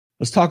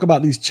Let's talk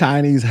about these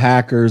Chinese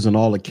hackers and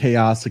all the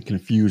chaos and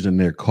confusion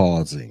they're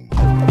causing.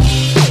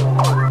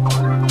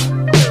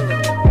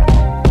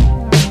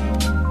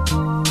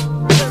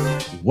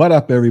 What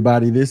up,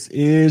 everybody? This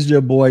is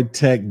your boy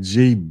Tech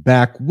G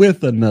back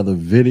with another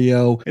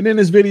video. And in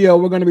this video,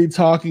 we're going to be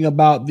talking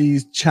about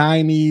these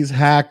Chinese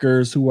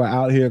hackers who are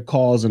out here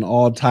causing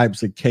all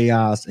types of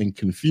chaos and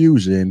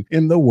confusion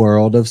in the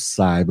world of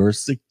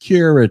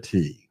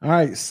cybersecurity. All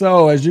right,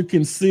 so as you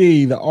can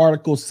see, the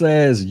article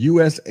says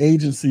U.S.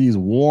 agencies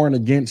warn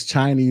against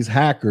Chinese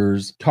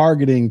hackers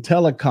targeting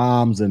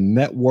telecoms and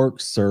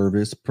network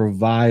service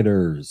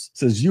providers. It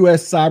says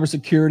U.S.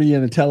 cybersecurity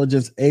and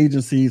intelligence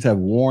agencies have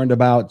warned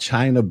about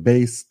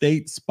China-based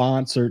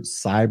state-sponsored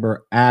cyber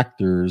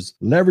actors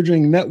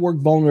leveraging network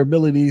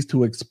vulnerabilities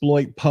to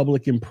exploit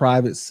public and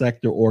private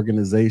sector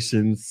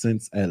organizations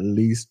since at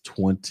least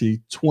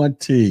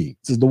 2020. It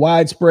says the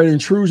widespread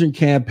intrusion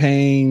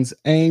campaigns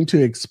aim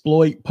to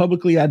exploit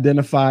publicly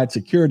identified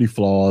security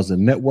flaws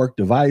in network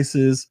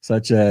devices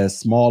such as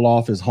small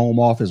office, home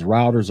office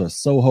routers or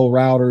SOHO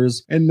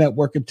routers, and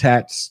network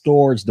attached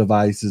storage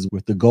devices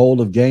with the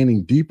goal of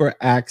gaining deeper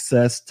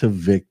access to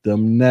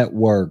victim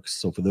networks.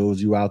 So for those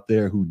of you out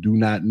there who do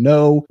not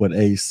know what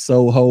a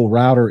SOHO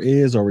router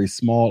is, or a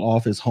small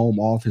office, home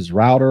office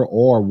router,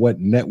 or what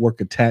network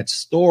attached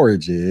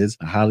storage is,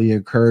 I highly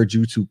encourage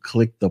you to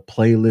click the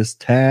playlist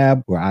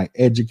tab where I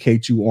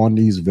educate you on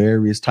these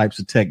various types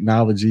of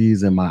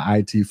technologies in my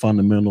IT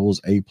Fundamentals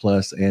A+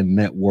 and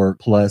Network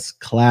Plus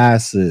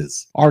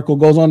classes. Article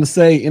goes on to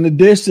say, in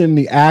addition,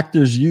 the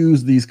actors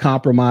use these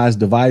compromised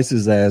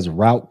devices as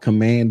route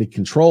command and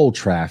control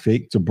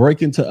traffic to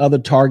break into other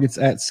targets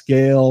at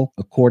scale,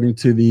 according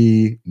to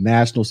the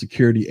National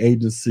Security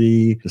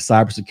Agency, the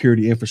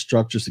Cybersecurity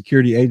Infrastructure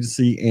Security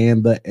Agency,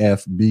 and the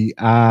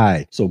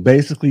FBI. So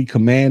basically,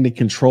 command and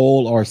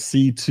control, or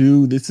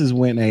C2, this is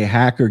when a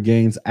hacker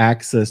gains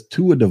access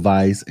to a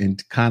device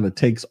and kind of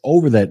takes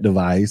over that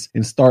device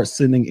and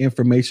starts sending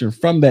information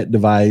from that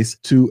device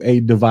to a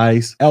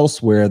device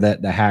elsewhere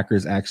that the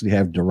hackers actually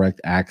have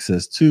direct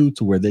access to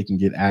where they can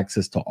get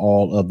access to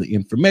all of the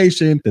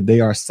information that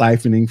they are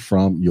siphoning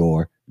from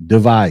your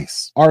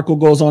device. Article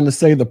goes on to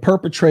say the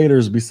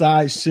perpetrators,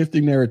 besides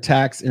shifting their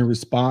attacks in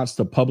response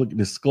to public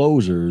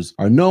disclosures,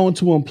 are known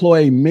to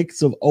employ a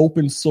mix of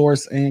open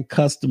source and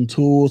custom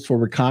tools for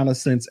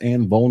reconnaissance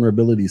and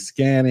vulnerability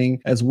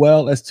scanning, as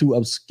well as to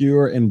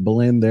obscure and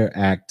blend their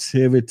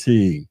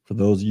activity. For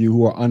those of you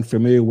who are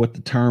unfamiliar with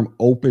the term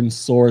open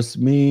source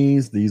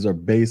means, these are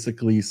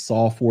basically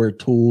software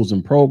tools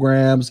and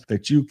programs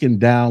that you can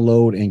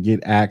download and get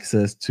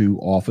access to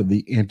off of the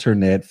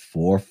internet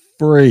for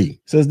free.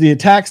 It says the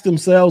attacks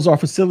themselves are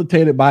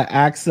facilitated by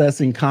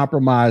accessing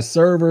compromised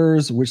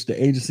servers, which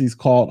the agencies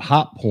called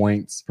hot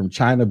points, from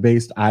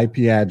China-based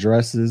IP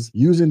addresses,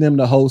 using them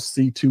to host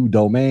C2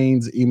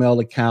 domains, email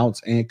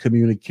accounts, and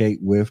communicate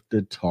with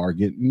the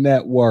target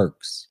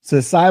networks. It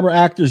says cyber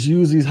actors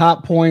use these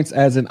hot points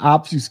as an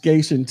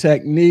obfuscation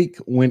technique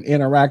when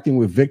interacting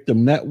with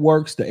victim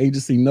networks, the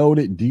agency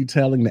noted,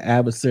 detailing the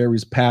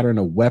adversary's pattern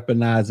of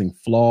weaponizing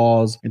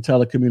flaws in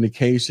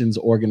telecommunications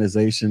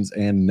organizations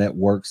and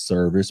networks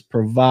service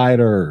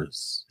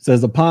providers. It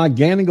says upon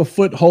gaining a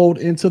foothold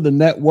into the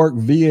network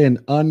via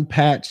an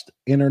unpatched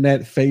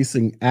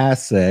internet-facing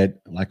asset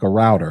like a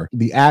router,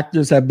 the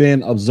actors have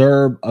been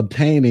observed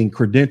obtaining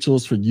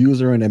credentials for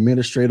user and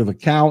administrative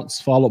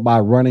accounts, followed by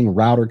running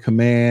router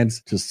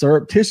commands to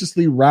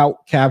surreptitiously route,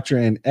 capture,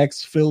 and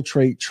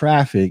exfiltrate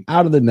traffic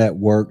out of the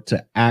network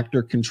to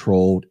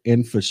actor-controlled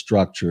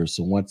infrastructure.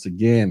 So once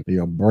again, they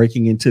are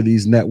breaking into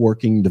these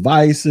networking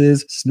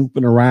devices,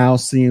 snooping around,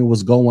 seeing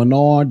what's going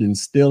on, and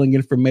stealing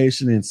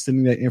information and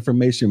sending that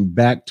information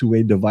back to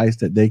a device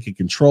that they can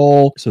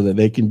control so that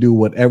they can do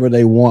whatever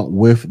they want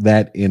with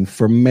that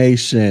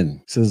information.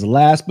 It says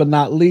last but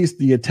not least,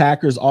 the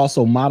attackers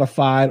also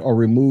modified or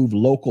removed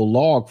local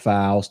log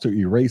files to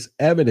erase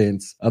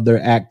evidence of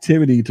their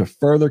activity to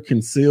further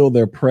conceal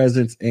their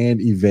presence and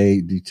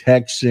evade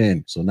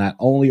detection. So not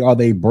only are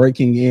they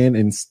breaking in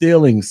and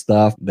stealing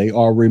stuff, they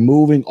are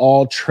removing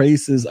all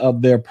traces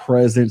of their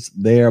presence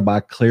there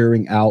by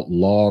clearing out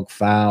log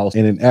files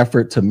in an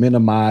effort to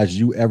minimize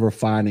you ever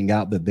finding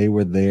out that they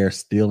were there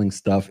stealing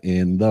stuff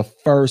in the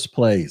first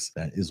place.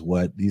 That is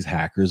what these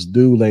hackers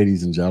do,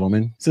 ladies and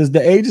gentlemen. It says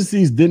the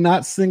agencies did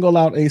not single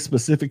out a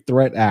specific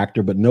threat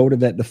actor, but noted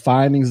that the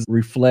findings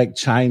reflect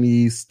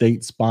Chinese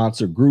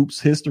state-sponsored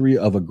groups' history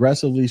of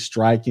aggressively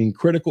striking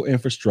critical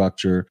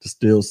infrastructure to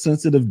steal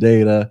sensitive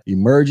data,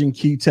 emerging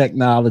key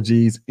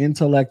technologies,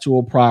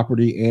 intellectual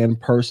property, and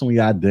personally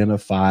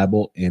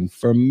identifiable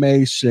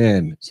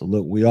information. So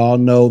look, we all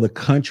know the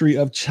country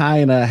of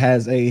China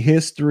has a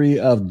history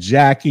of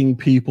jacking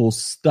people's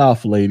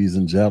stuff, ladies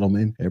and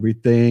gentlemen.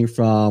 Everything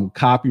from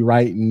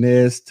copyrighting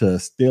this to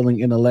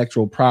stealing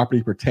intellectual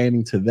property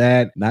pertaining to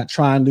that. Not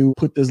trying to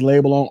put this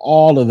label on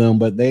all of them,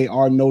 but they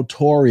are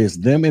notorious.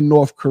 Them in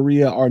North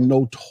Korea are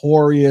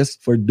notorious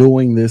for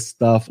doing this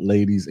stuff,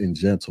 ladies and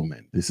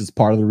gentlemen. This is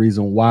part of the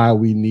reason why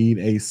we need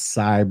a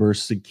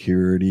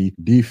cybersecurity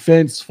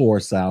defense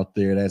force out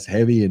there that's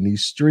heavy in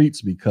these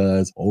streets,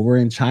 because over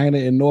in China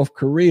and North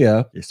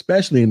Korea,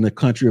 especially in the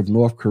country of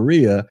North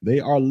Korea, they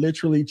are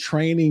literally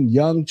training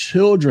young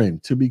children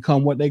to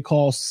become what they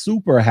call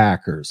super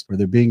hackers, where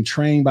they're being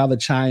trained by the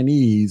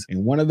Chinese.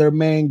 And one of their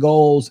main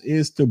goals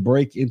is to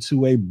break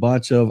into a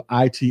bunch of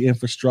IT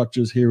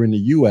infrastructures here in the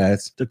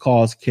US to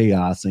cause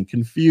chaos and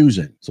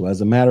confusion. So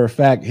as a matter of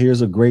fact,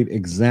 here's a great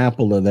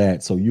example of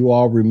that. So you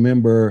all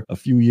remember a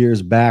few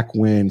years back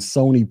when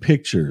Sony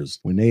Pictures,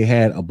 when they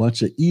had a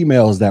bunch of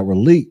emails that were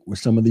leaked where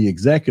some of the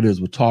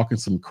executives were talking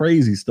some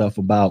crazy stuff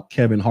about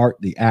Kevin Hart,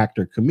 the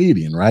actor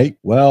comedian, right?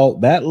 Well,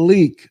 that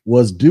leak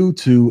was due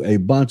to a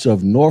bunch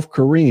of North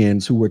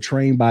Koreans who were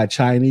trained by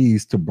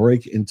Chinese to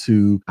break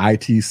into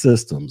IT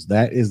systems.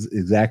 That is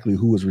exactly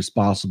who was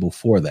responsible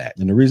for that.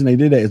 And the reason they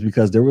did that is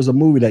because there was a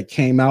movie that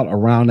came out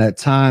around that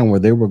time where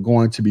they were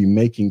going to be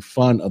making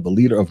fun of the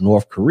leader of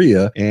North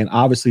Korea. And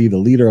obviously the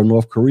leader of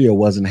North Korea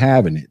wasn't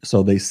having it.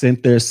 So they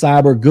sent their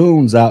cyber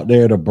goons out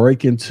there to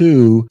break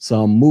into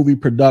some movie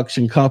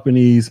production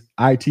companies'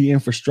 IT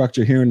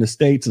infrastructure here in the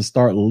States and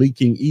start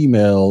leaking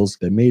emails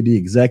that made the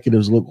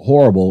executives look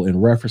horrible in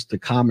reference to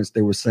comments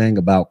they were saying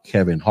about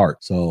Kevin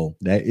Hart. So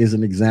that is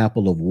an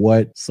example of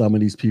what some of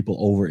these people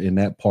over in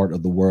that part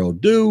of the world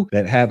do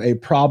that have a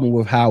problem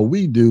with how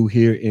we do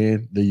here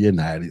in the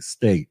United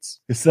States.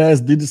 It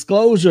says the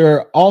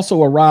disclosure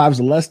also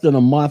arrives less than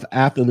a month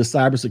after the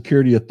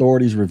cybersecurity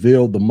authorities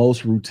revealed the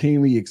most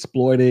routinely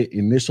exploited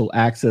initial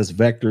access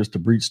vectors to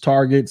breach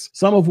targets,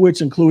 some of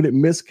which included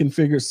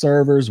misconfigured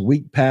servers,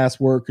 weak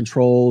password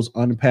controls,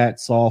 unpatched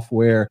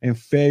software, and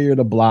failure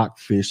to block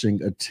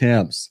phishing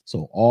attempts.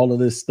 So all of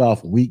this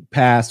stuff, weak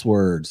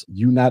passwords,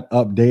 you not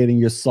updating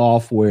your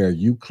software,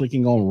 you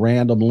clicking on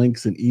random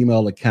links in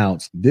email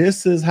accounts.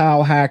 This is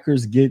how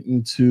hackers get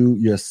into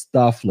your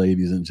stuff,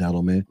 ladies and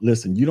gentlemen.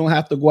 Listen, you don't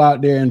have to go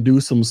out there and do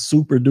some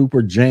super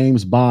duper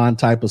James Bond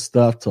type of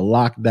stuff to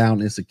lock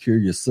down and secure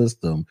your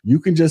system. You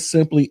can just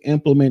simply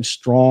implement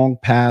strong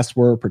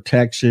password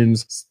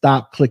protections,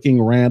 stop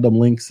clicking random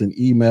links in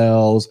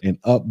emails,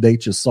 and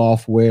update your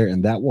software,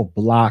 and that will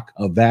block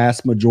a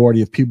vast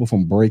majority of people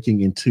from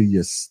breaking into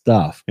your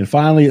stuff. And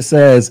finally, it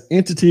says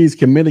entities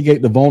can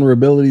mitigate the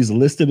vulnerabilities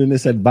listed in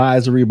this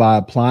advisory by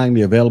applying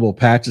the available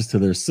patches to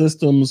their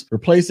systems,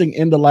 replacing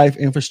end-of-life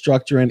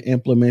infrastructure, and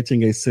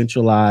implementing a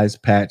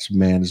centralized patch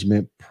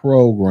management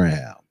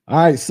program. All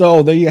right,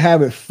 so there you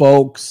have it,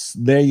 folks.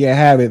 There you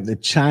have it. The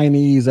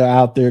Chinese are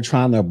out there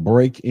trying to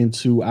break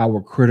into our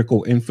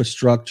critical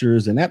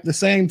infrastructures. And at the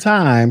same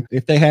time,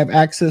 if they have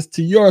access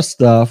to your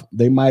stuff,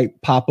 they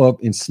might pop up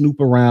and snoop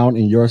around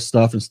in your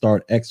stuff and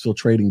start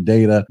exfiltrating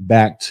data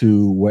back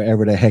to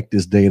wherever the heck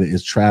this data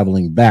is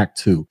traveling back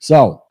to.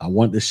 So I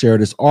want to share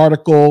this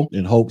article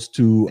in hopes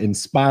to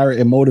inspire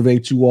and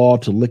motivate you all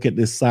to look at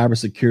this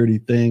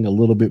cybersecurity thing a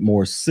little bit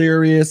more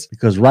serious,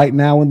 because right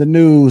now in the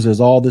news,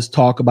 there's all this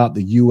talk about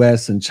the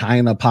U.S. and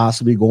China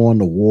possibly going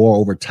to war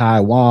over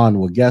Taiwan.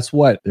 Well, guess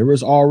what? There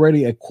is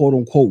already a quote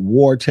unquote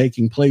war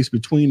taking place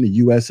between the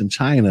U.S. and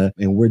China,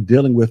 and we're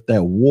dealing with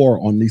that war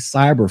on the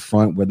cyber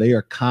front where they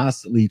are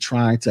constantly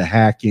trying to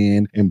hack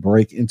in and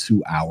break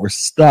into our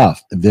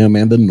stuff, them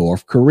and the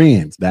North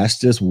Koreans. That's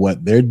just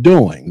what they're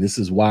doing. This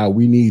is why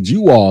we need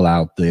you all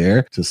out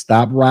there to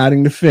stop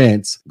riding the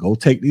fence, go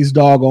take these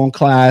doggone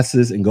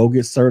classes and go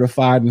get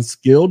certified and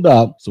skilled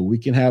up so we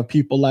can have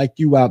people like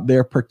you out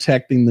there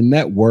protecting the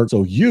network,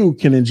 so you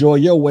can enjoy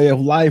your way of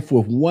life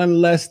with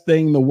one less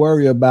thing to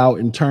worry about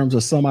in terms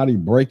of somebody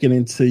breaking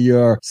into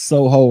your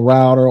Soho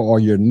router or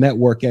your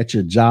network at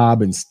your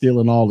job and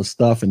stealing all the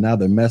stuff. And now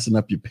they're messing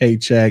up your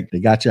paycheck.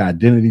 They got your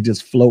identity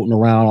just floating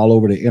around all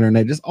over the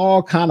internet. Just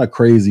all kind of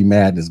crazy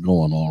madness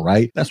going on,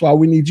 right? That's why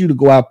we need you to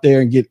go out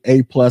there and get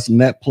A+,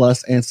 Net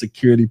Plus, and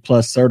Security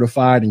Plus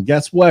certified. And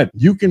guess what?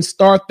 You can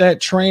start that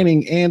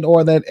training and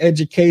or that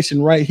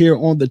education right here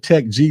on the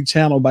Tech G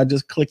channel by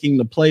just clicking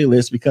the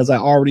playlist, because I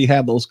already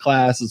have those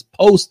classes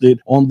posted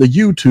on the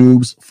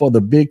YouTubes for the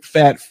big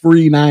fat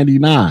free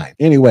 99.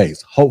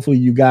 Anyways, hopefully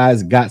you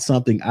guys got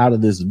something out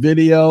of this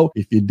video.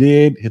 If you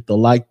did, hit the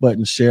like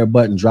button, share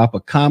button, drop a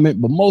comment,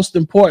 but most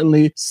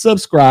importantly,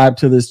 subscribe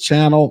to this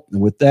channel.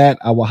 And with that,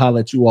 I will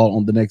holler at you all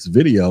on the next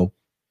video.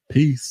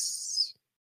 Peace.